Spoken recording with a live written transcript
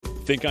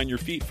Think on your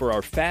feet for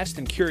our Fast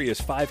and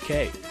Curious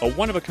 5K, a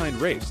one-of-a-kind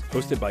race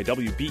hosted by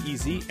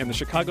WBEZ and the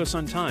Chicago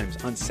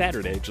Sun-Times on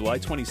Saturday, July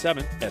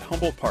 27th at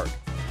Humboldt Park.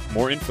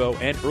 More info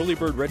and early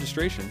bird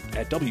registration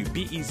at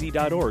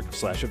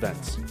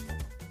wbez.org/events.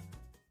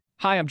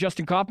 Hi, I'm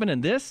Justin Kaufman,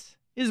 and this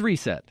is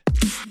Reset.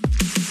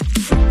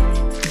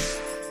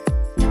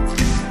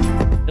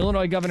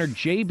 Illinois Governor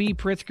J.B.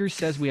 Pritzker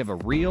says we have a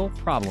real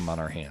problem on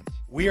our hands.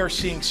 We are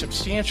seeing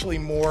substantially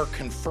more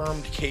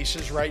confirmed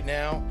cases right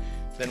now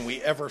than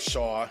we ever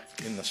saw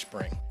in the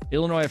spring.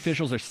 Illinois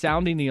officials are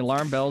sounding the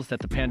alarm bells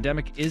that the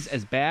pandemic is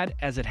as bad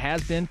as it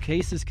has been.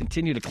 Cases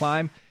continue to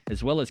climb,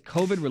 as well as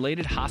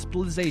COVID-related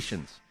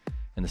hospitalizations.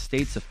 And the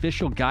state's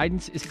official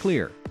guidance is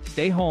clear.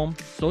 Stay home,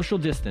 social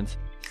distance,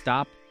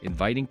 stop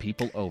inviting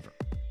people over.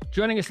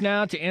 Joining us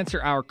now to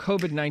answer our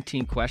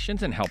COVID-19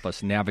 questions and help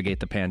us navigate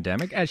the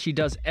pandemic, as she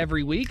does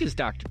every week, is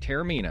Dr.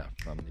 Tara Mina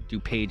from the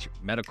DuPage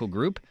Medical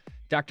Group.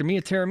 Dr.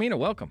 Mia Taormina,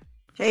 welcome.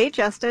 Hey,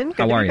 Justin. Good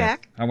to be are you?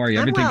 Back. How are you?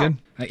 I'm Everything well. good?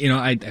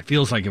 It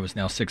feels like it was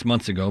now 6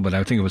 months ago, but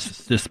I think it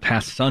was this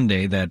past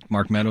Sunday that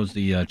Mark Meadows,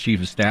 the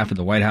chief of staff at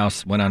the White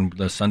House, went on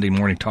the Sunday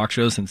morning talk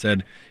shows and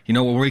said,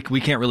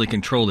 we can't really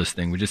control this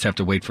thing. We just have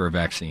to wait for a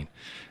vaccine.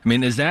 I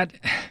mean,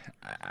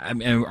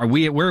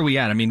 where are we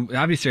at? I mean,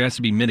 obviously there has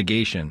to be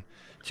mitigation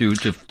to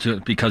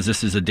because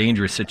this is a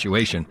dangerous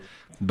situation.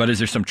 But is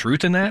there some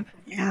truth in that?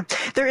 Yeah,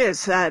 there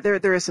is.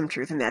 There is some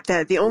truth in that.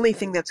 The only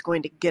thing that's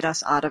going to get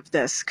us out of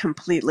this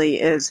completely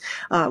is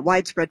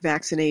widespread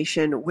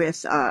vaccination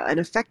with an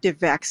effective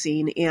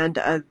vaccine and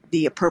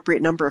the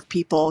appropriate number of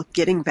people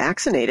getting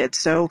vaccinated.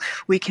 So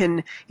we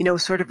can,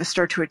 sort of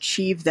start to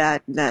achieve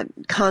that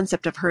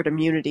concept of herd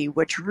immunity,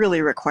 which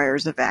really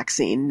requires a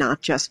vaccine,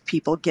 not just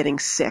people getting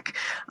sick.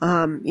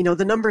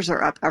 The numbers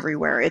are up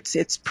everywhere.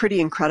 It's pretty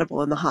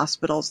incredible in the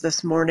hospitals.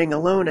 This morning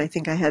alone, I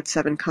think I had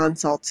 7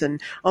 consults,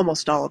 and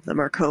almost all of them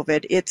are COVID.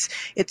 It's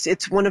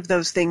one of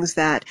those things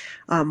that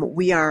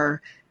we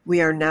are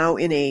now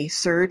in a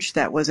surge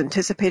that was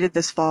anticipated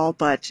this fall,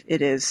 but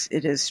it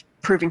is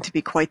proving to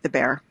be quite the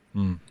bear.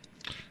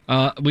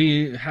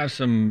 We have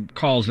some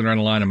calls that are on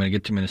the line. I'm going to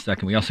get to them in a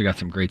second. We also got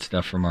some great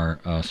stuff from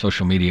our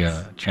social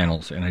media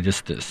channels, and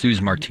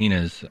Suze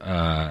Martinez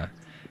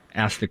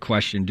asked the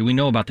question: do we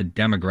know about the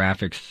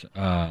demographics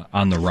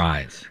on the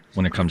rise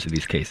when it comes to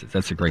these cases?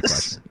 That's a great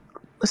question.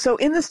 So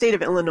in the state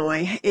of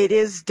Illinois, it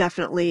is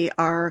definitely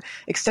our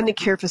extended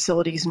care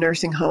facilities,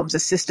 nursing homes,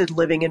 assisted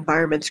living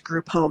environments,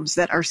 group homes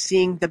that are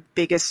seeing the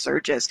biggest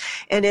surges.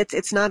 And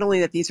it's not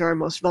only that these are our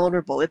most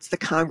vulnerable, it's the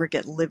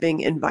congregate living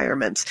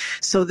environments.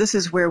 So this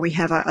is where we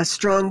have a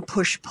strong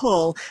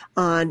push-pull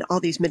on all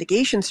these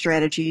mitigation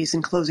strategies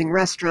and closing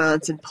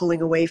restaurants and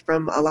pulling away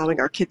from allowing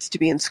our kids to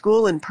be in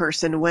school in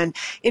person, when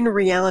in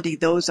reality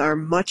those are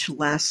much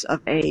less of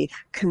a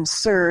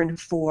concern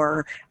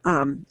for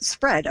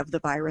spread of the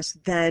virus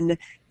than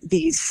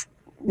these,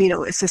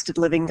 assisted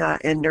living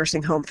and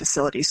nursing home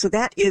facilities. So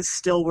that is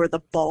still where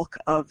the bulk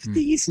of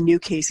these new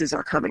cases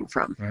are coming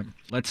from. Right.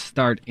 Let's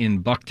start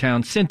in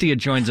Bucktown. Cynthia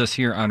joins us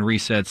here on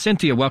Reset.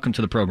 Cynthia, welcome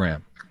to the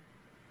program.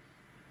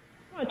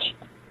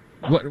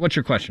 What's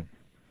your question?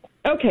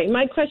 Okay,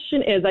 my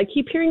question is, I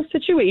keep hearing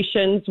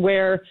situations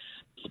where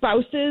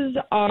spouses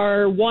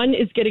one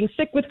is getting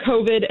sick with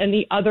COVID and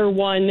the other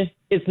one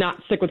is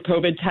not sick with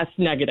COVID, test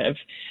negative.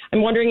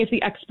 I'm wondering if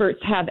the experts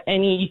have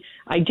any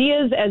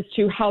ideas as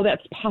to how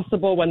that's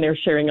possible when they're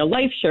sharing a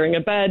life, sharing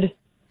a bed.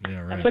 Yeah,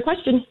 right. That's my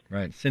question.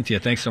 Right. Cynthia,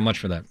 thanks so much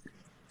for that.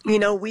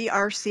 We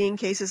are seeing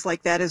cases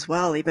like that as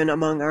well, even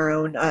among our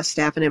own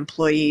staff and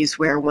employees,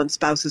 where one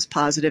spouse is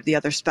positive, the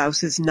other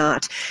spouse is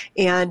not.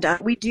 And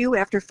we do,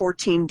 after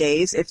 14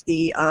 days, if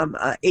the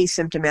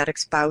asymptomatic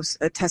spouse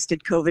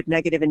tested COVID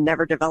negative and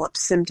never developed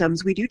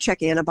symptoms, we do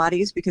check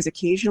antibodies, because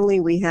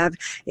occasionally we have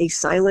a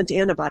silent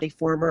antibody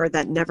former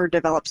that never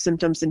developed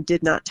symptoms and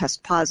did not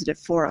test positive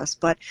for us.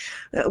 But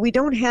we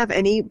don't have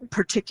any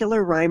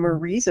particular rhyme or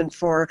reason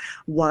for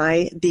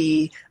why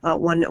the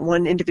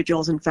one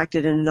individual is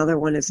infected and another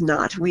one is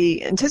not.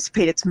 We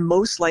anticipate it's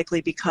most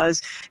likely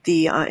because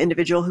the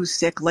individual who's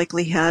sick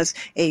likely has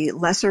a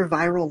lesser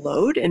viral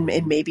load and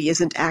maybe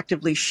isn't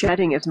actively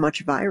shedding as much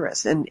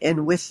virus.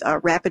 And with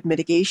rapid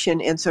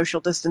mitigation and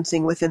social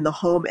distancing within the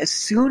home, as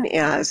soon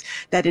as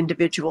that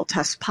individual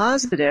tests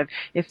positive,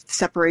 if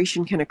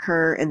separation can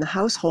occur in the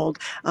household,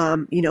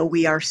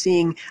 we are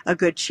seeing a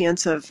good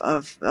chance of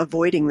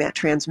avoiding that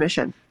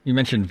transmission. You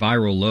mentioned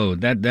viral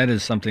load. That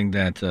is something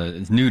that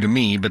is new to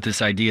me, but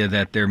this idea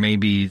that there may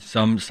be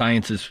some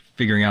science is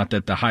figuring out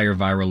that the higher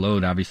viral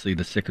load, obviously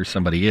the sicker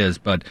somebody is,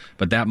 but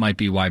that might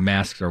be why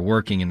masks are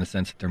working, in the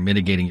sense that they're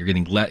mitigating. You're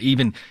getting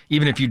even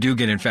if you do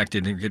get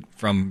infected and get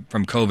from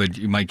COVID,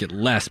 you might get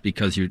less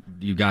because you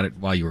got it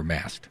while you were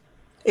masked.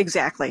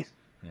 Exactly.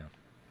 Yeah.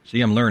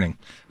 See, I'm learning.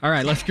 All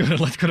right, let's go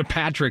to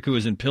Patrick, who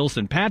is in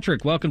Pilsen.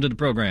 Patrick, welcome to the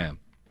program.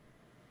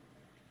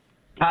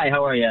 Hi,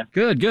 how are you?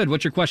 Good.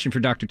 What's your question for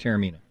Dr.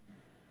 Taormina?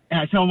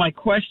 So my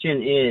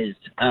question is,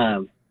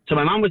 so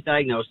my mom was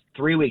diagnosed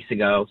 3 weeks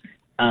ago.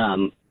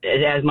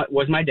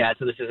 was my dad,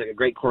 so this is a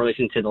great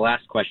correlation to the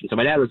last question. So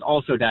my dad was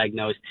also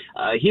diagnosed.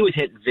 He was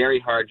hit very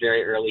hard,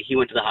 very early. He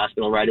went to the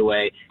hospital right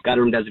away, got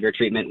a remdesivir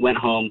treatment, went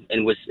home,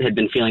 and had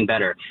been feeling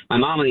better. My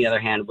mom, on the other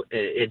hand,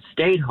 had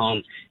stayed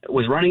home,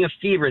 was running a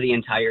fever the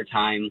entire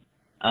time,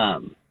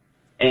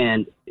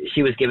 and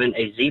she was given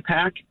a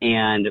Z-Pak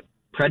and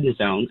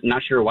prednisone. I'm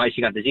not sure why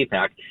she got the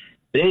Z-Pak.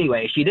 But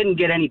anyway, she didn't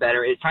get any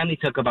better. It finally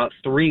took about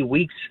 3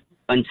 weeks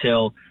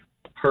until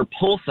her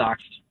pulse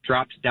ox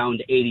dropped down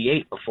to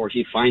 88 before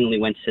she finally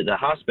went to the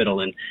hospital.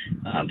 And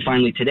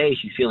finally today,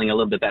 she's feeling a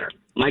little bit better.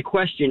 My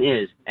question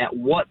is, at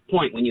what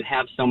point when you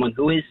have someone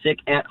who is sick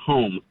at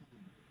home,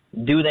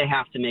 do they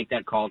have to make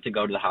that call to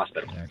go to the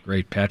hospital? Yeah,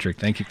 great, Patrick.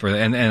 Thank you for that.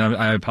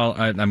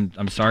 And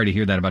I'm sorry to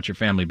hear that about your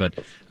family, but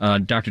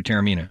Dr.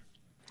 Taormina.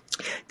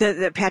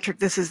 Patrick,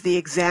 this is the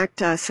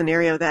exact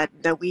scenario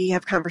that we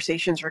have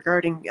conversations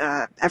regarding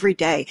every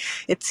day.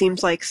 It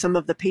seems like some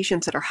of the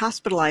patients that are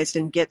hospitalized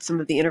and get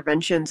some of the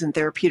interventions and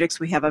therapeutics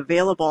we have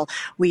available,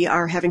 we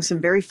are having some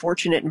very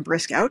fortunate and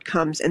brisk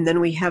outcomes. And then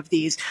we have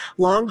these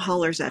long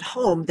haulers at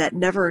home that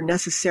never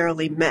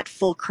necessarily met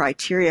full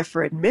criteria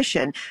for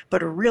admission,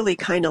 but are really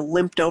kind of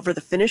limped over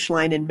the finish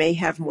line and may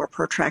have more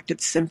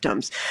protracted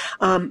symptoms.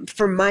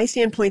 From my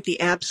standpoint, the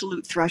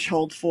absolute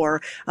threshold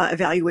for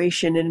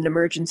evaluation in an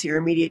emergency or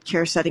immediate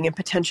care setting and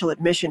potential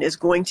admission is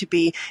going to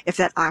be if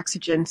that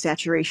oxygen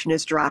saturation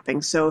is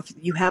dropping. So if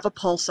you have a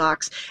pulse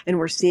ox and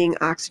we're seeing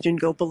oxygen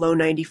go below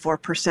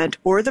 94%,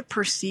 or the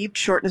perceived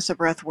shortness of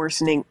breath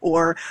worsening,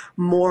 or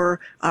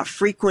more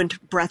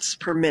frequent breaths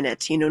per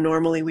minute.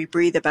 Normally we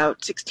breathe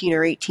about 16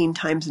 or 18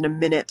 times in a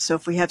minute. So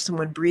if we have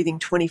someone breathing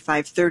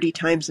 25, 30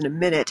 times in a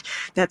minute,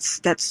 that's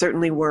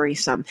certainly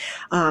worrisome.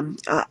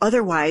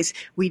 Otherwise,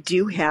 we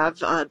do have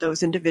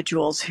those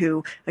individuals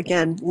who,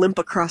 again, limp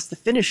across the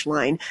finish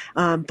line,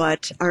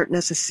 but aren't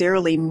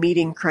necessarily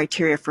meeting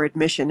criteria for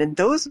admission. And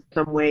those, in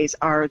some ways,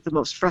 are the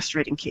most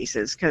frustrating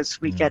cases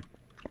because we get,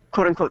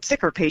 quote-unquote,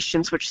 sicker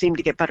patients, which seem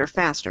to get better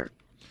faster.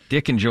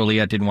 Dick and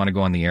Joliet didn't want to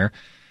go on the air,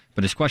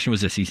 but his question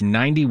was this. He's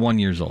 91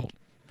 years old.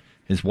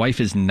 His wife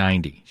is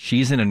 90.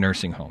 She's in a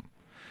nursing home.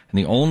 And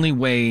the only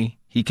way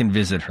he can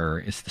visit her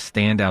is to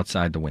stand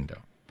outside the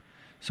window.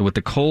 So with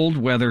the cold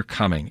weather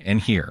coming,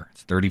 and here,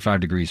 it's 35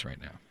 degrees right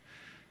now,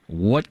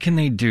 what can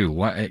they do?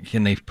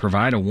 Can they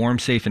provide a warm,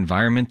 safe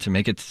environment to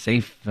make it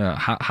safe?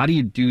 How do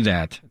you do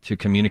that to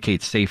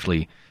communicate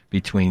safely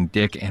between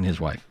Dick and his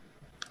wife?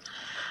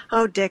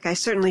 Oh, Dick, I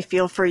certainly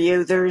feel for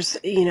you. There's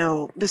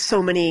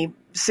so many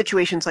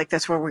situations like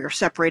this where we are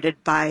separated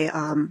by,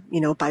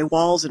 by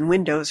walls and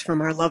windows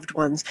from our loved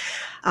ones.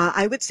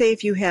 I would say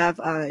if you have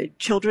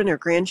children or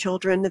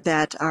grandchildren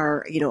that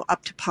are,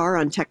 up to par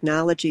on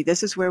technology,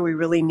 this is where we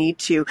really need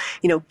to,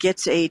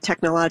 get a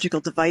technological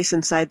device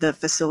inside the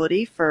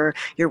facility for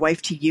your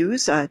wife to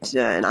use, an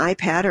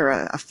iPad or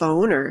a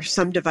phone or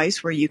some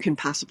device where you can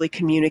possibly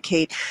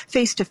communicate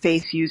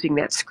face-to-face using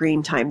that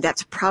screen time.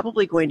 That's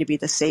probably going to be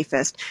the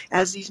safest.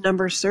 As these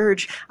numbers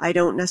surge, I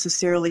don't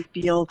necessarily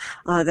feel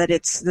that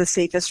it's the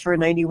safest for a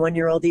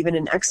 91-year-old, even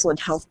in excellent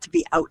health, to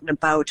be out and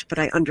about, but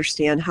I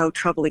understand how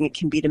troubling it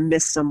can be to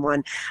miss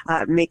someone.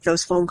 Make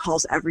those phone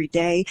calls every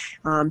day,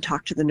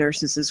 talk to the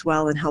nurses as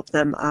well, and help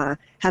them,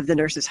 have the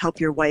nurses help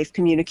your wife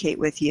communicate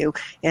with you,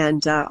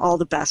 and all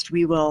the best.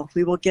 We will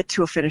get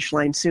to a finish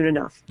line soon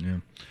enough. Yeah.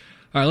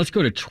 All right, let's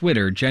go to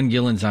Twitter. Jen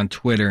Gillen's on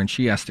Twitter, and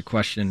she asked a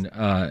question.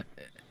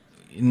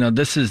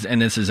 This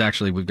is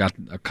actually, we've got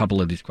a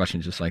couple of these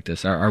questions just like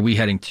this. Are we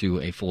heading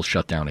to a full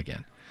shutdown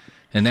again?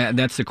 And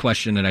that's the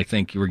question that I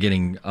think we're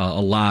getting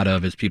a lot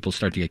of as people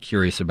start to get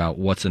curious about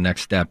what's the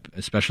next step,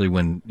 especially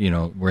when,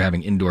 we're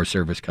having indoor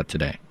service cut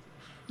today.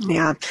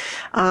 Yeah,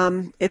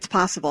 it's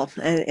possible,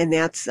 and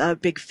that's a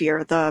big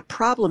fear. The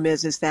problem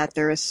is that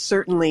there is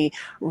certainly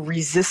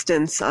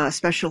resistance,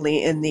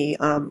 especially in the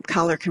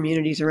collar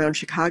communities around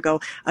Chicago,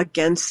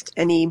 against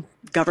any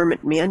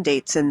government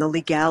mandates and the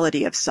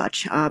legality of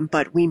such.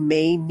 But we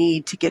may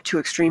need to get to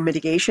extreme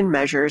mitigation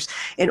measures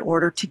in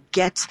order to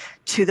get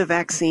to the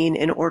vaccine,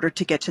 in order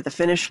to get to the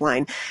finish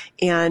line.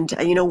 And,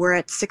 we're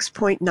at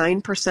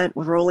 6.9%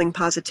 rolling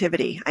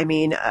positivity. I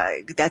mean,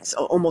 that's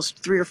almost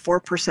 3 or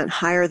 4%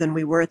 higher than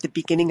we were at the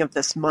beginning of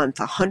this month,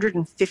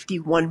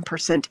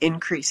 151%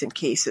 increase in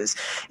cases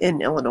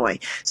in Illinois.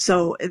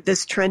 So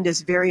this trend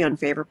is very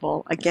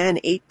unfavorable. Again,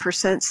 8%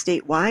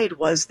 statewide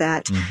was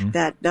that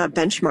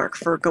benchmark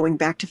for going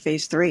back to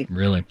phase 3.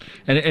 Really.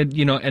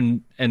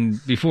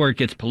 And before it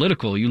gets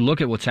political, you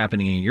look at what's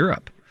happening in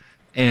Europe.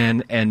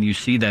 And you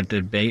see that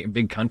the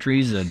big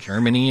countries,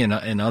 Germany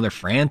and other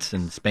France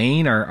and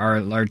Spain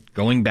are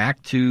going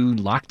back to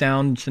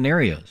lockdown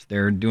scenarios.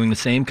 They're doing the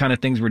same kind of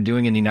things we're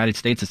doing in the United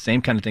States, the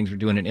same kind of things we're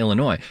doing in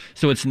Illinois.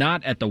 So it's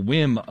not at the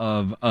whim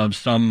of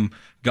some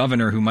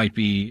governor who might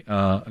be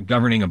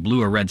governing a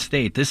blue or red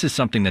state. This is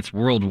something that's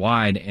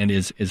worldwide and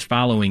is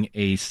following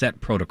a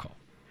set protocol.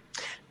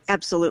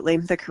 Absolutely.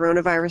 The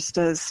coronavirus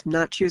does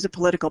not choose a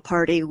political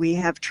party. We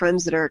have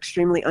trends that are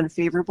extremely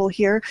unfavorable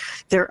here.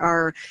 There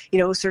are,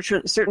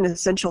 certain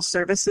essential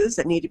services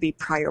that need to be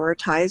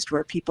prioritized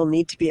where people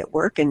need to be at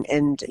work and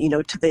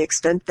to the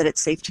extent that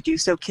it's safe to do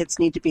so, kids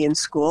need to be in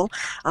school.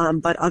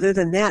 But other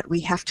than that,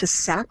 we have to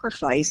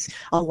sacrifice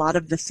a lot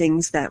of the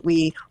things that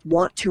we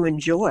want to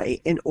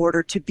enjoy in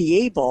order to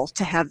be able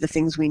to have the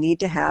things we need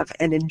to have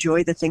and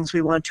enjoy the things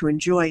we want to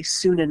enjoy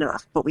soon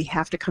enough. But we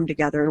have to come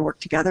together and work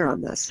together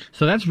on this.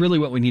 So that's really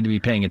what we need to be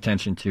paying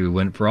attention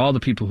to for all the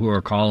people who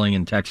are calling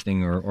and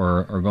texting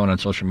or going on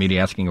social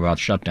media asking about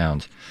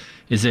shutdowns.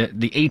 Is that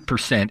the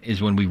 8%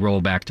 is when we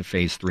roll back to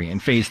phase 3,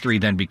 and phase 3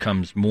 then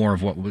becomes more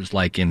of what it was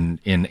like in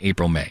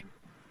April, May.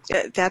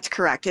 That's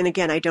correct. And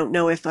again, I don't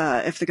know if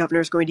the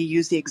governor is going to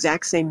use the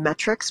exact same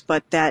metrics,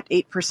 but that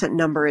 8%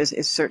 number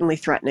is certainly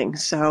threatening.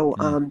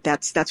 So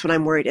that's what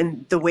I'm worried.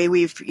 And the way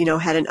we've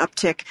had an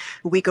uptick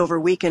week over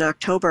week in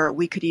October,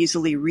 we could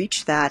easily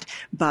reach that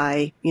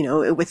by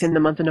within the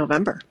month of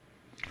November.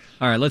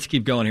 All right, let's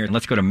keep going here.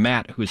 Let's go to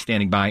Matt, who is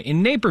standing by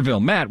in Naperville.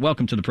 Matt,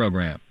 welcome to the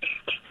program.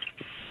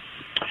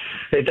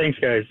 Hey, thanks,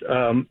 guys.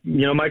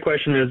 My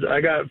question is, I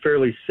got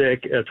fairly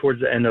sick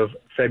towards the end of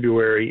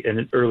February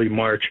and early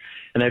March,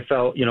 and I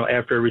felt,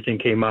 after everything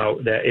came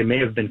out that it may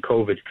have been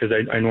COVID because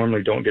I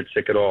normally don't get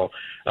sick at all.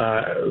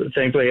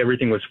 Thankfully,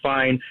 everything was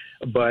fine,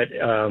 but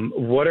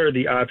what are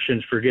the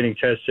options for getting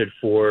tested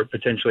for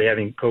potentially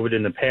having COVID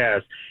in the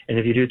past? And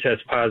if you do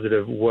test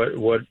positive, what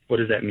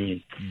does that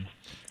mean?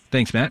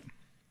 Thanks, Matt.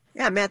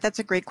 Yeah, Matt, that's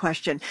a great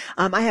question.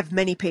 I have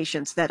many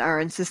patients that are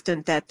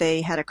insistent that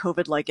they had a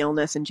COVID-like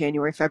illness in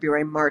January,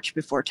 February, March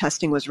before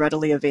testing was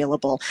readily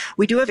available.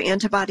 We do have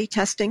antibody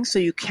testing, so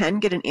you can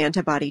get an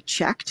antibody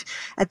checked.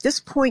 At this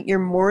point, you're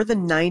more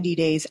than 90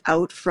 days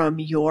out from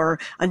your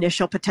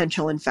initial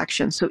potential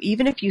infection. So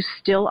even if you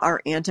still are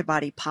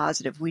antibody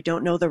positive, we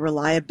don't know the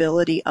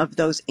reliability of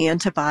those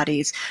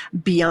antibodies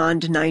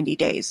beyond 90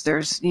 days.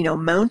 There's,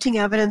 mounting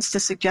evidence to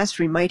suggest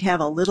we might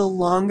have a little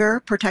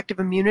longer protective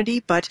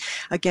immunity, but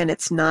again,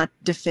 it's not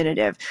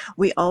definitive.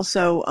 We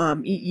also,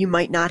 you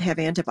might not have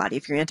antibody.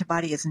 If your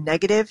antibody is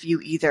negative, you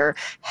either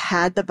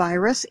had the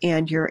virus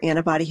and your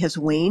antibody has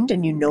waned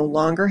and you no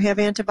longer have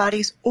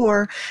antibodies,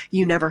 or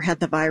you never had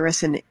the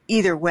virus. And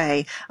either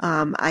way,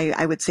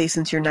 I would say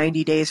since you're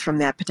 90 days from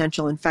that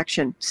potential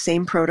infection,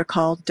 same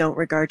protocol. Don't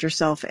regard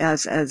yourself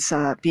as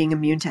being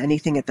immune to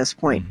anything at this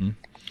point. Mm-hmm.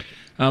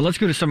 Let's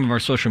go to some of our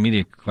social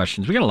media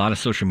questions. We got a lot of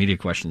social media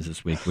questions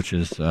this week, which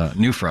is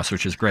new for us,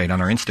 which is great. On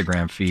our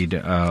Instagram feed,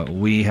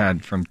 we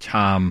had from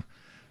Tom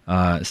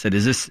said,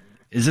 "Is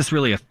this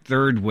really a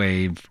third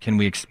wave? Can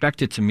we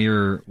expect it to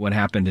mirror what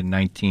happened in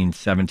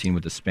 1917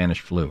 with the Spanish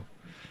flu,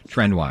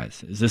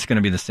 trend-wise? Is this going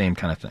to be the same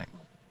kind of thing?"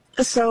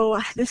 So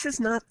this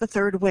is not the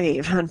third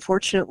wave.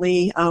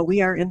 Unfortunately,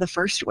 we are in the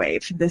first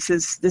wave. This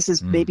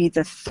is maybe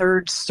the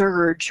third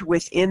surge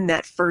within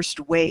that first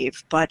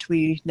wave, but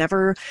we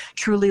never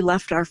truly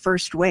left our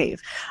first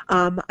wave.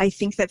 I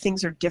think that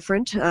things are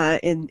different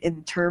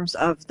in terms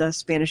of the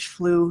Spanish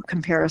flu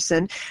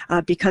comparison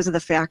because of the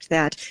fact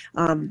that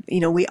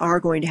we are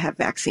going to have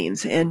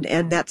vaccines,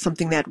 and that's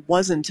something that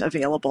wasn't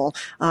available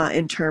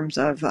in terms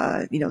of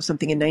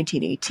something in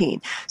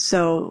 1918.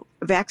 So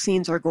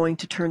vaccines are going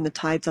to turn the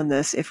tides on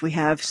this. If we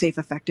have safe,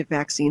 effective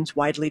vaccines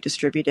widely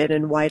distributed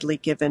and widely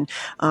given,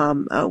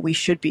 we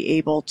should be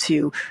able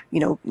to,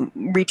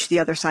 reach the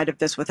other side of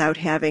this without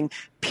having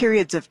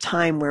periods of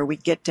time where we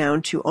get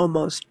down to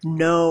almost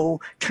no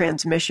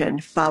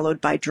transmission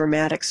followed by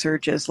dramatic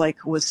surges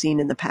like was seen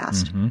in the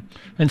past. Mm-hmm.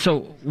 And so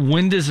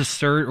when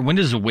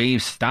does a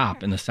wave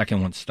stop and the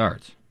second one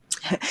starts?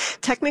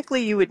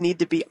 Technically, you would need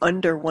to be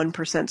under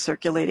 1%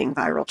 circulating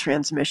viral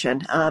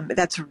transmission.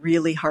 That's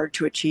really hard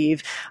to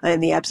achieve.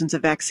 In the absence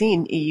of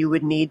vaccine, you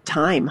would need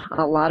time,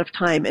 a lot of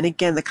time. And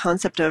again, the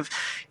concept of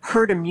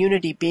herd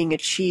immunity being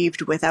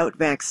achieved without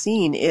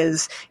vaccine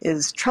is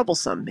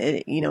troublesome.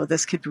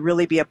 This could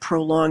really be a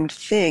prolonged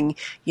thing,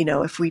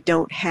 if we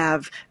don't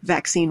have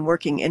vaccine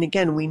working. And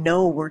again, we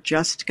know we're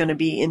just going to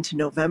be into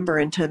November,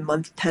 into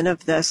month 10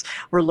 of this.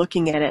 We're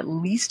looking at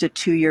least a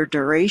 2-year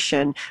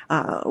duration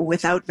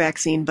without vaccine,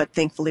 but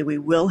thankfully we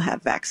will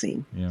have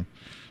vaccine. Yeah.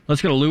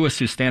 Let's go to Lewis,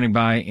 who's standing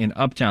by in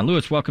Uptown.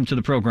 Lewis, welcome to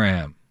the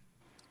program.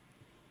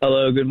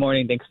 Hello, good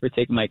morning. Thanks for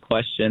taking my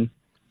question.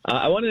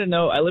 I wanted to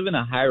know, I live in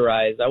a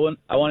high-rise.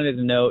 I wanted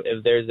to know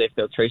if there's a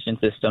filtration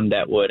system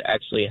that would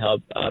actually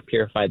help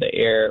purify the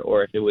air,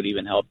 or if it would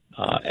even help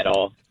at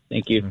all.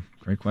 Thank you.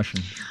 Great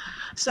question.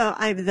 So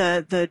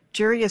the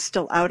jury is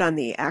still out on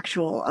the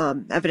actual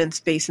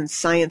evidence base and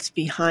science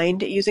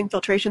behind using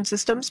filtration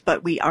systems,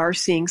 but we are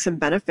seeing some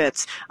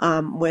benefits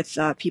with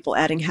people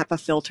adding HEPA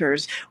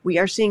filters. We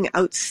are seeing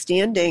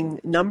outstanding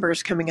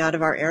numbers coming out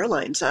of our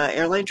airlines.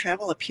 Airline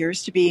travel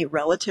appears to be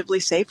relatively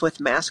safe with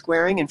mask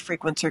wearing and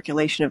frequent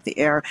circulation of the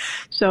air.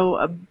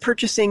 So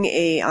purchasing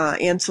a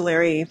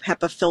ancillary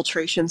HEPA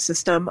filtration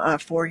system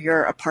for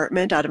your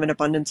apartment out of an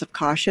abundance of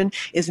caution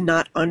is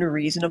not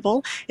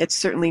unreasonable. It's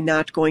certainly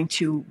not going to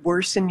to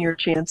worsen your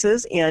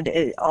chances, and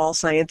all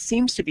science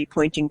seems to be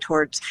pointing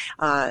towards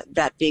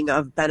that being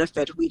of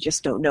benefit. We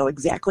just don't know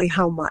exactly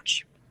how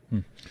much.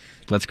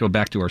 Let's go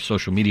back to our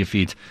social media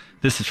feeds.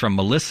 This is from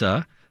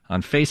Melissa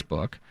on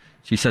Facebook.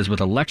 She says, with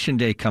Election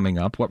Day coming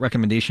up, what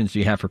recommendations do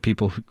you have for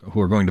people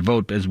who are going to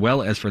vote, as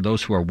well as for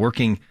those who are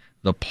working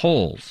the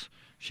polls?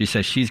 She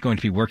says she's going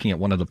to be working at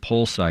one of the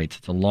poll sites.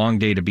 It's a long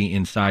day to be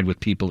inside with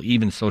people,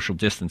 even social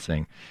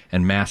distancing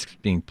and masks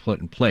being put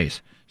in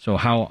place. So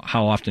how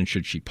often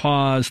should she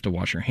pause to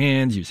wash her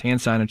hands, use hand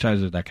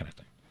sanitizer, that kind of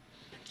thing?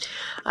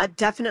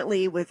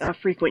 Definitely with a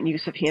frequent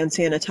use of hand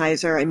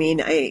sanitizer. I mean,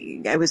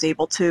 I was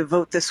able to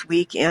vote this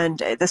week, and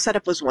the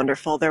setup was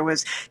wonderful. There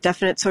was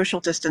definite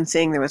social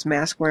distancing. There was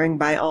mask wearing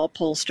by all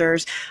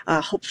pollsters.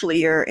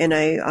 Hopefully you're in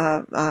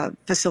a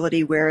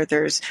facility where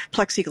there's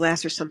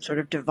plexiglass or some sort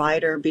of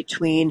divider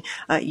between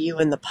you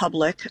and the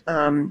public,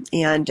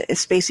 and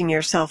spacing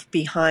yourself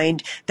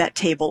behind that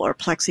table or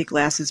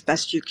plexiglass as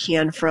best you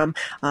can from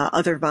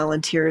other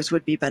volunteers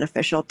would be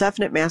beneficial.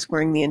 Definite mask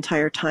wearing the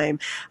entire time.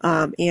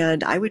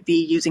 And I would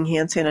be using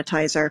hand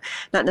sanitizer,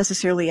 not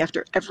necessarily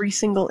after every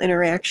single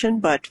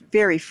interaction, but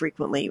very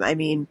frequently. I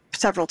mean,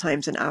 several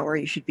times an hour,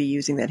 you should be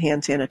using that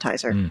hand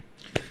sanitizer.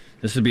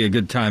 This would be a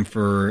good time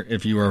for,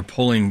 if you are a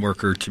polling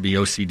worker, to be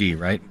OCD,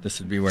 right? This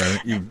would be where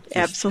you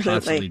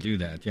constantly do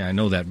that. Yeah, I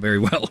know that very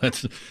well.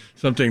 That's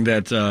something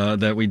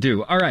that we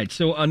do. All right,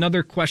 so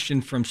another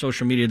question from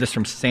social media, this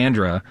from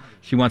Sandra.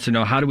 She wants to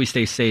know, how do we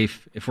stay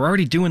safe if we're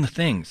already doing the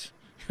things?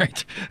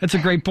 Right. That's a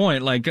great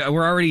point. Like,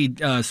 we're already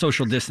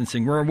social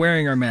distancing. We're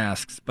wearing our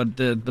masks, but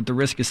the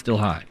risk is still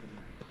high.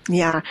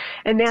 Yeah,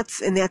 and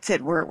that's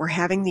it. We're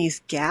having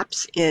these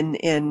gaps in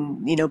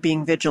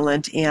being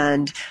vigilant,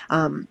 and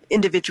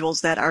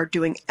individuals that are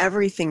doing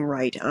everything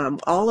right.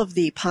 All of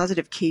the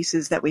positive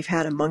cases that we've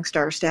had amongst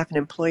our staff and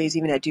employees,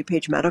 even at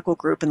DuPage Medical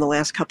Group in the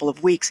last couple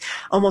of weeks,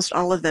 almost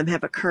all of them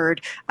have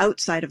occurred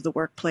outside of the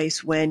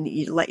workplace when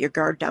you let your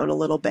guard down a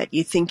little bit.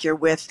 You think you're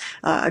with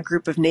a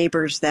group of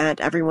neighbors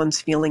that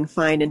everyone's feeling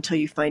fine until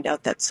you find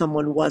out that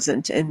someone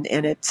wasn't, and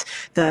it's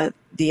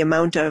the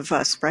amount of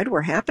spread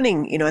we're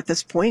happening, at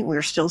this point,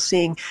 we're still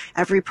seeing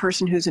every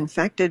person who's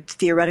infected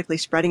theoretically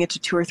spreading it to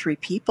 2 or 3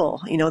 people.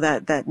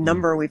 That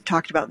number we've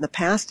talked about in the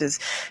past is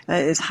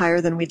higher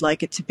than we'd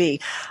like it to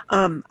be.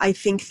 I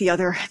think the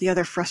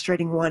other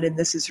frustrating one, and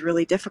this is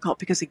really difficult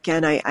because,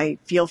 again, I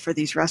feel for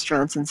these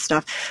restaurants and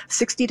stuff,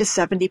 60 to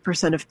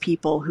 70% of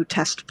people who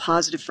test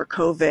positive for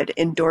COVID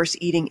endorse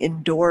eating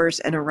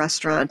indoors in a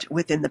restaurant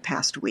within the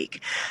past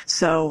week.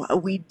 So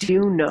we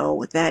do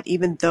know that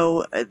even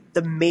though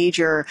the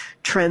major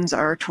trends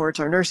are towards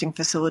our nursing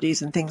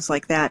facilities and things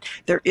like that,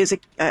 there is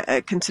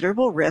a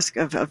considerable risk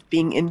of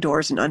being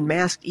indoors and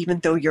unmasked,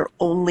 even though you're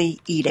only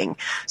eating.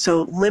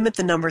 So limit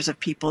the numbers of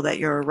people that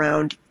you're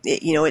around.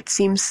 It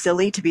seems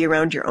silly to be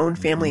around your own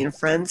family and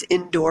friends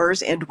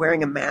indoors and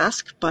wearing a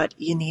mask, but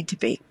you need to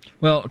be.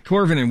 Well,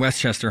 Corvin in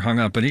Westchester hung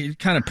up, but he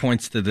kind of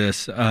points to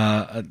this,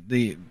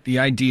 the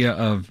idea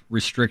of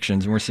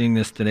restrictions. And we're seeing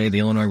this today. The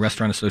Illinois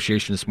Restaurant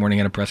Association this morning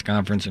at a press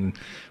conference and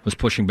was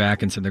pushing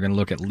back and said they're going to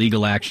look at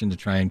legal action to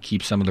try and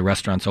keep some of the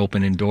restaurants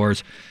open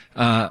indoors.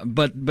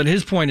 But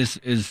his point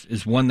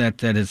is one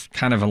that is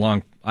kind of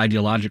along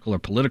ideological or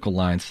political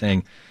lines,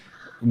 saying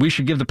we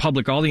should give the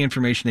public all the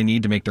information they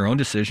need to make their own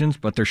decisions,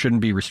 but there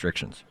shouldn't be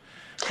restrictions.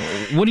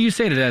 What do you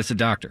say to that as a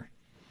doctor?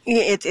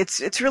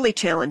 It's really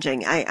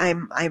challenging. I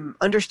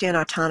understand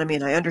autonomy,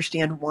 and I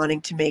understand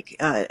wanting to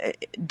make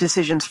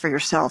decisions for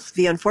yourself.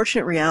 The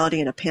unfortunate reality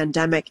in a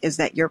pandemic is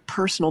that your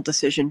personal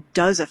decision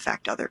does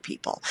affect other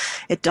people.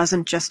 It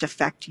doesn't just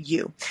affect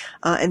you,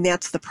 and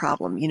that's the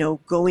problem.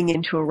 Going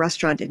into a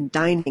restaurant and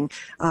dining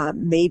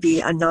may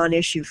be a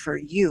non-issue for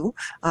you,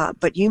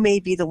 but you may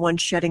be the one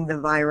shedding the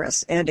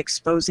virus and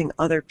exposing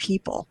other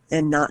people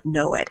and not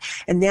know it.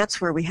 And that's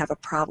where we have a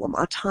problem.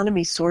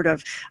 Autonomy sort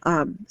of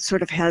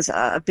has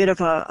a bit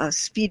of a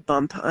speed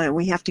bump.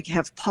 We have to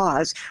have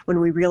pause when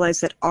we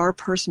realize that our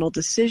personal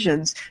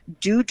decisions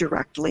do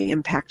directly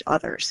impact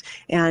others.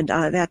 And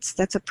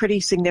that's a pretty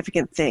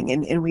significant thing.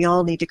 And we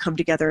all need to come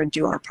together and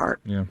do our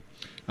part. Yeah.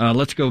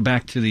 Let's go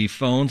back to the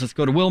phones. Let's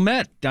go to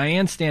Wilmette.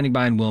 Diane standing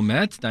by in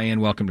Wilmette. Diane,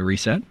 welcome to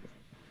Reset.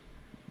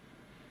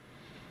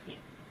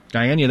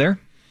 Diane, you there?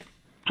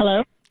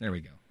 Hello. There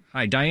we go.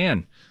 Hi,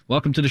 Diane.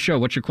 Welcome to the show.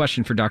 What's your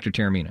question for Dr.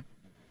 Taormina?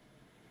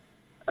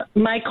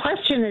 My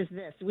question is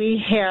this.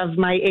 We have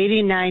my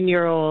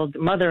 89-year-old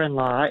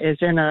mother-in-law is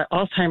in an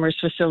Alzheimer's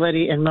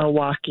facility in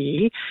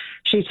Milwaukee.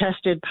 She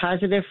tested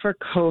positive for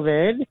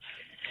COVID,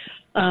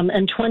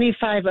 and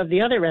 25 of the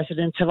other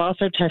residents have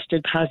also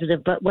tested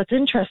positive. But what's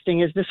interesting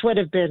is this would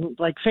have been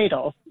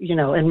fatal,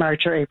 in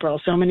March or April,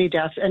 so many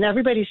deaths, and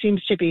everybody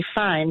seems to be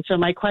fine. So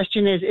my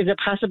question is it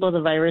possible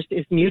the virus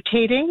is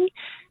mutating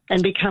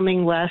and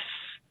becoming less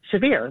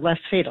severe, less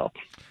fatal?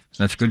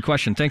 That's a good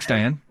question. Thanks,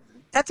 Diane.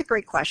 That's a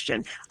great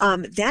question.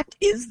 That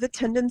is the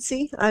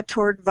tendency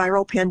toward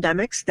viral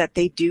pandemics, that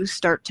they do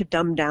start to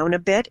dumb down a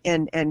bit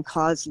and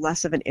cause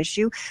less of an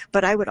issue.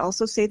 But I would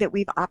also say that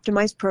we've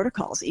optimized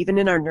protocols. Even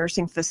in our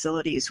nursing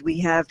facilities, we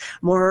have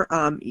more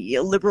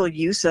liberal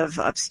use of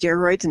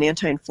steroids and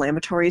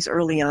anti-inflammatories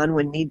early on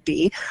when need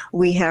be.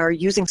 We are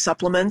using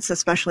supplements,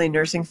 especially in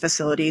nursing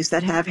facilities,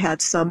 that have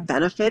had some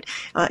benefit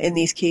in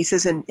these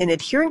cases. And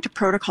adhering to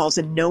protocols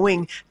and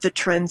knowing the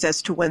trends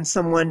as to when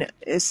someone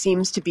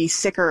seems to be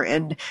sicker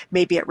and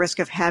maybe at risk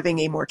of having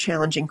a more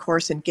challenging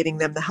course and getting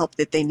them the help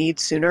that they need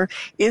sooner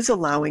is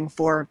allowing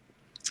for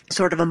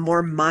sort of a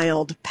more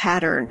mild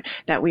pattern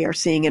that we are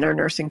seeing in our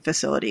nursing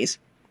facilities.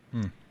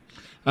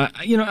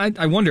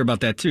 I wonder about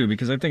that too,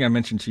 because I think I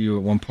mentioned to you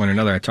at one point or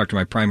another, I talked to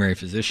my primary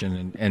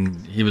physician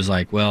and he was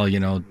like, well,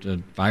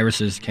 the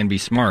viruses can be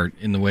smart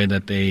in the way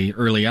that they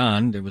early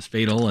on, it was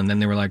fatal. And then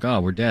they were like, oh,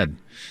 we're dead.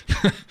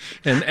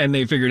 and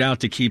they figured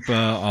out to keep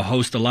a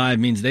host alive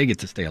means they get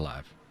to stay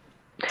alive.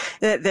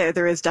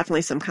 There is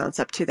definitely some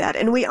concept to that.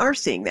 And we are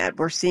seeing that.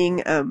 We're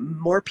seeing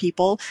more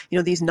people.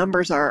 These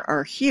numbers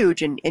are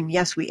huge. And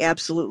yes, we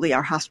absolutely,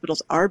 our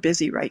hospitals are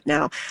busy right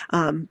now.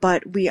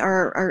 But we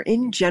are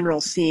in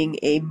general seeing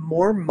a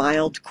more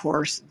mild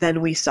course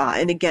than we saw.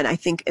 And again, I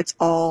think it's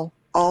all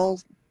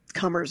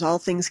comers, all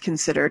things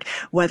considered,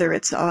 whether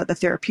it's the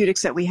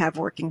therapeutics that we have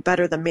working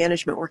better, the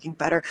management working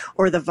better,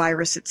 or the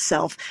virus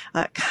itself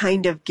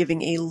kind of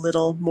giving a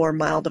little more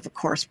mild of a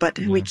course. But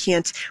we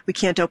can't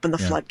open the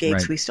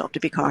floodgates. Right. We still have to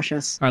be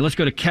cautious. All right, let's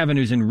go to Kevin,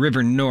 who's in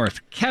River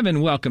North.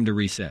 Kevin, welcome to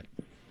Reset.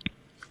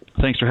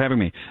 Thanks for having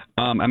me.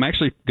 I'm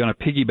actually going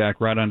to piggyback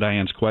right on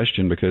Diane's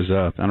question because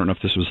I don't know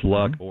if this was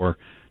luck or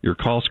your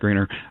call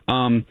screener.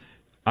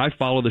 I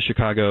follow the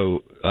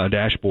Chicago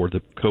dashboard,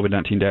 the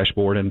COVID-19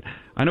 dashboard, and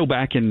I know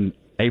back in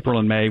April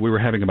and May we were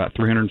having about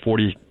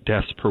 340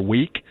 deaths per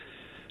week.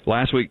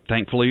 Last week,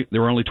 thankfully,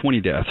 there were only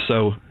 20 deaths.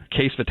 So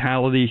case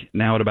fatality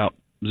now at about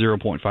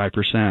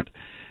 0.5%.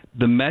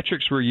 The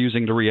metrics we're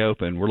using to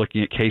reopen, we're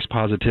looking at case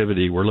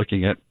positivity, we're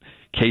looking at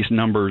case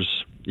numbers,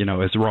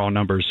 as raw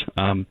numbers.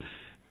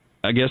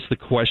 I guess the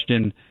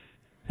question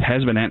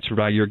has been answered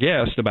by your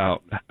guest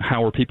about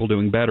how are people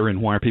doing better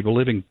and why are people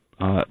living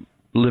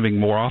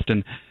more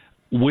often.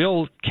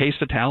 Will case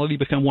fatality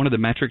become one of the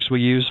metrics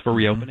we use for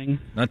reopening?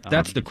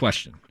 That's the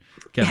question,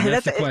 Kevin.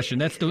 That's the question.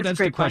 That's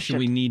the question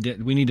we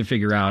need to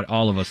figure out,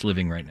 all of us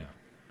living right now.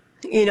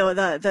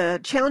 The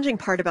challenging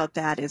part about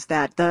that is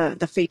that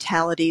the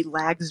fatality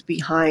lags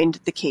behind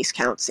the case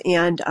counts.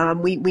 And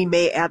we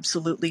may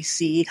absolutely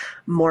see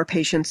more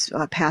patients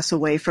pass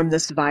away from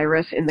this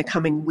virus in the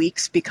coming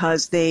weeks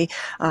because they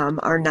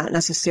are not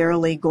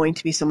necessarily going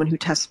to be someone who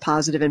tests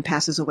positive and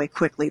passes away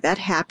quickly. That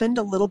happened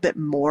a little bit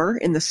more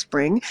in the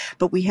spring,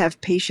 but we have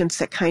patients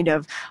that kind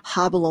of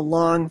hobble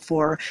along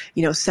for,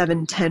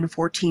 7, 10,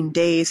 14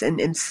 days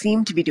and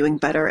seem to be doing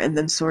better and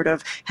then sort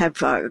of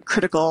have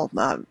critical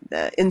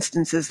instances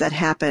that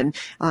happen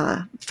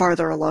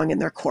farther along in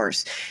their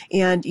course.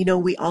 And,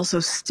 we also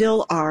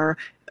still are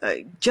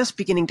just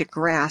beginning to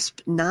grasp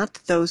not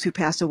those who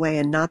pass away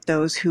and not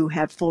those who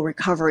have full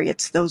recovery.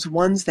 It's those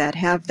ones that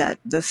have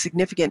the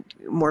significant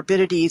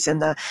morbidities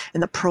and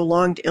the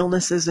prolonged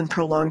illnesses and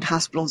prolonged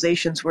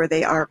hospitalizations where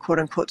they are quote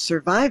unquote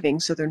surviving.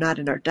 So they're not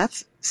in our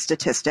death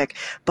statistic,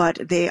 but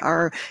they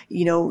are,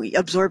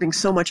 absorbing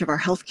so much of our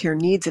healthcare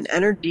needs and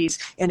energies.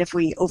 And if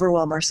we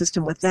overwhelm our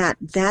system with that,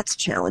 that's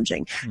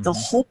challenging. Mm-hmm. The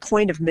whole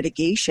point of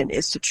mitigation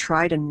is to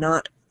try to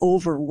not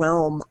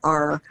overwhelm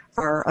our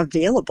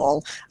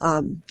available,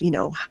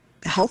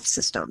 health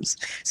systems.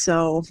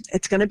 So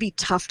it's going to be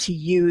tough to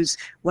use,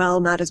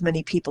 not as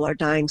many people are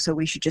dying, so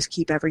we should just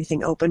keep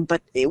everything open.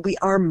 But we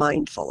are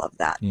mindful of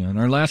that. Yeah, and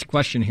our last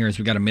question here, as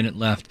we've got a minute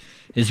left,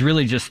 is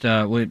really just,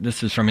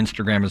 this is from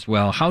Instagram as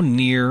well. How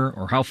near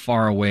or how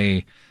far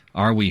away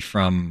are we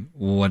from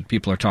what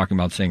people are talking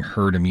about saying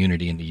herd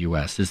immunity in the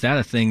U.S.? Is that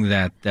a thing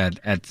that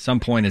at some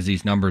point as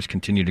these numbers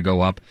continue to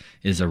go up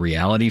is a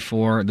reality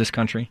for this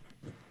country?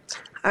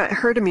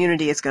 Herd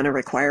immunity is going to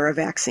require a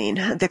vaccine.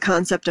 The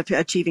concept of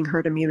achieving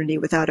herd immunity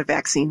without a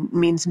vaccine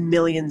means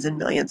millions and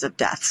millions of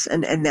deaths,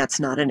 and that's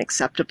not an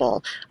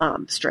acceptable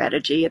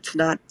strategy. It's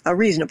not a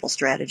reasonable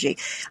strategy.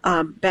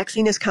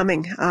 Vaccine is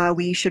coming.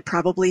 We should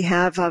probably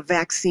have a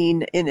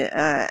vaccine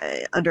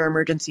under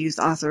emergency use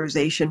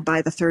authorization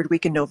by the third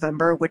week in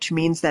November, which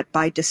means that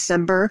by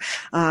December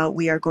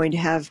we are going to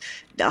have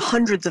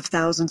hundreds of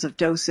thousands of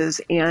doses,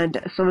 and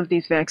some of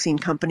these vaccine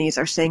companies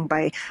are saying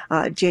by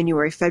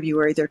January,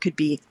 February, there could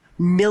be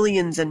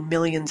millions and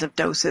millions of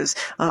doses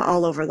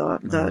all over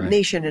the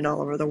nation and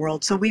all over the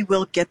world. So we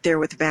will get there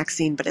with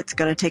vaccine, but it's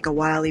going to take a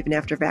while even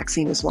after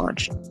vaccine is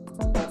launched.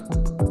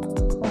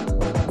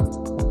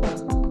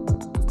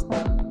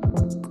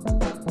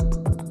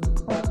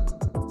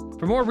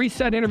 For more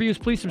Reset interviews,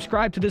 please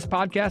subscribe to this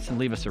podcast and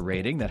leave us a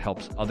rating. That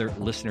helps other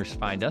listeners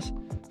find us.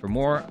 For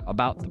more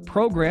about the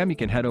program, you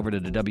can head over to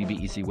the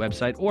WBEZ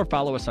website or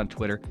follow us on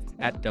Twitter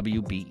at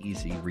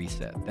WBEZ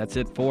Reset. That's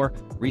it for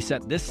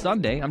Reset this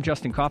Sunday. I'm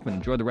Justin Kaufman.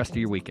 Enjoy the rest of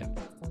your weekend.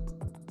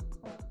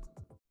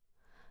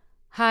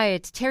 Hi,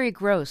 it's Terry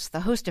Gross,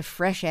 the host of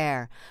Fresh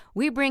Air.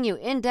 We bring you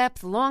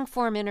in-depth,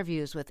 long-form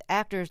interviews with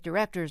actors,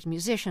 directors,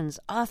 musicians,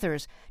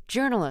 authors,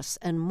 journalists,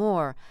 and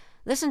more.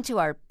 Listen to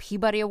our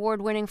Peabody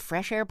Award-winning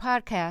Fresh Air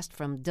podcast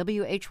from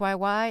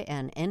WHYY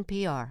and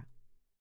NPR.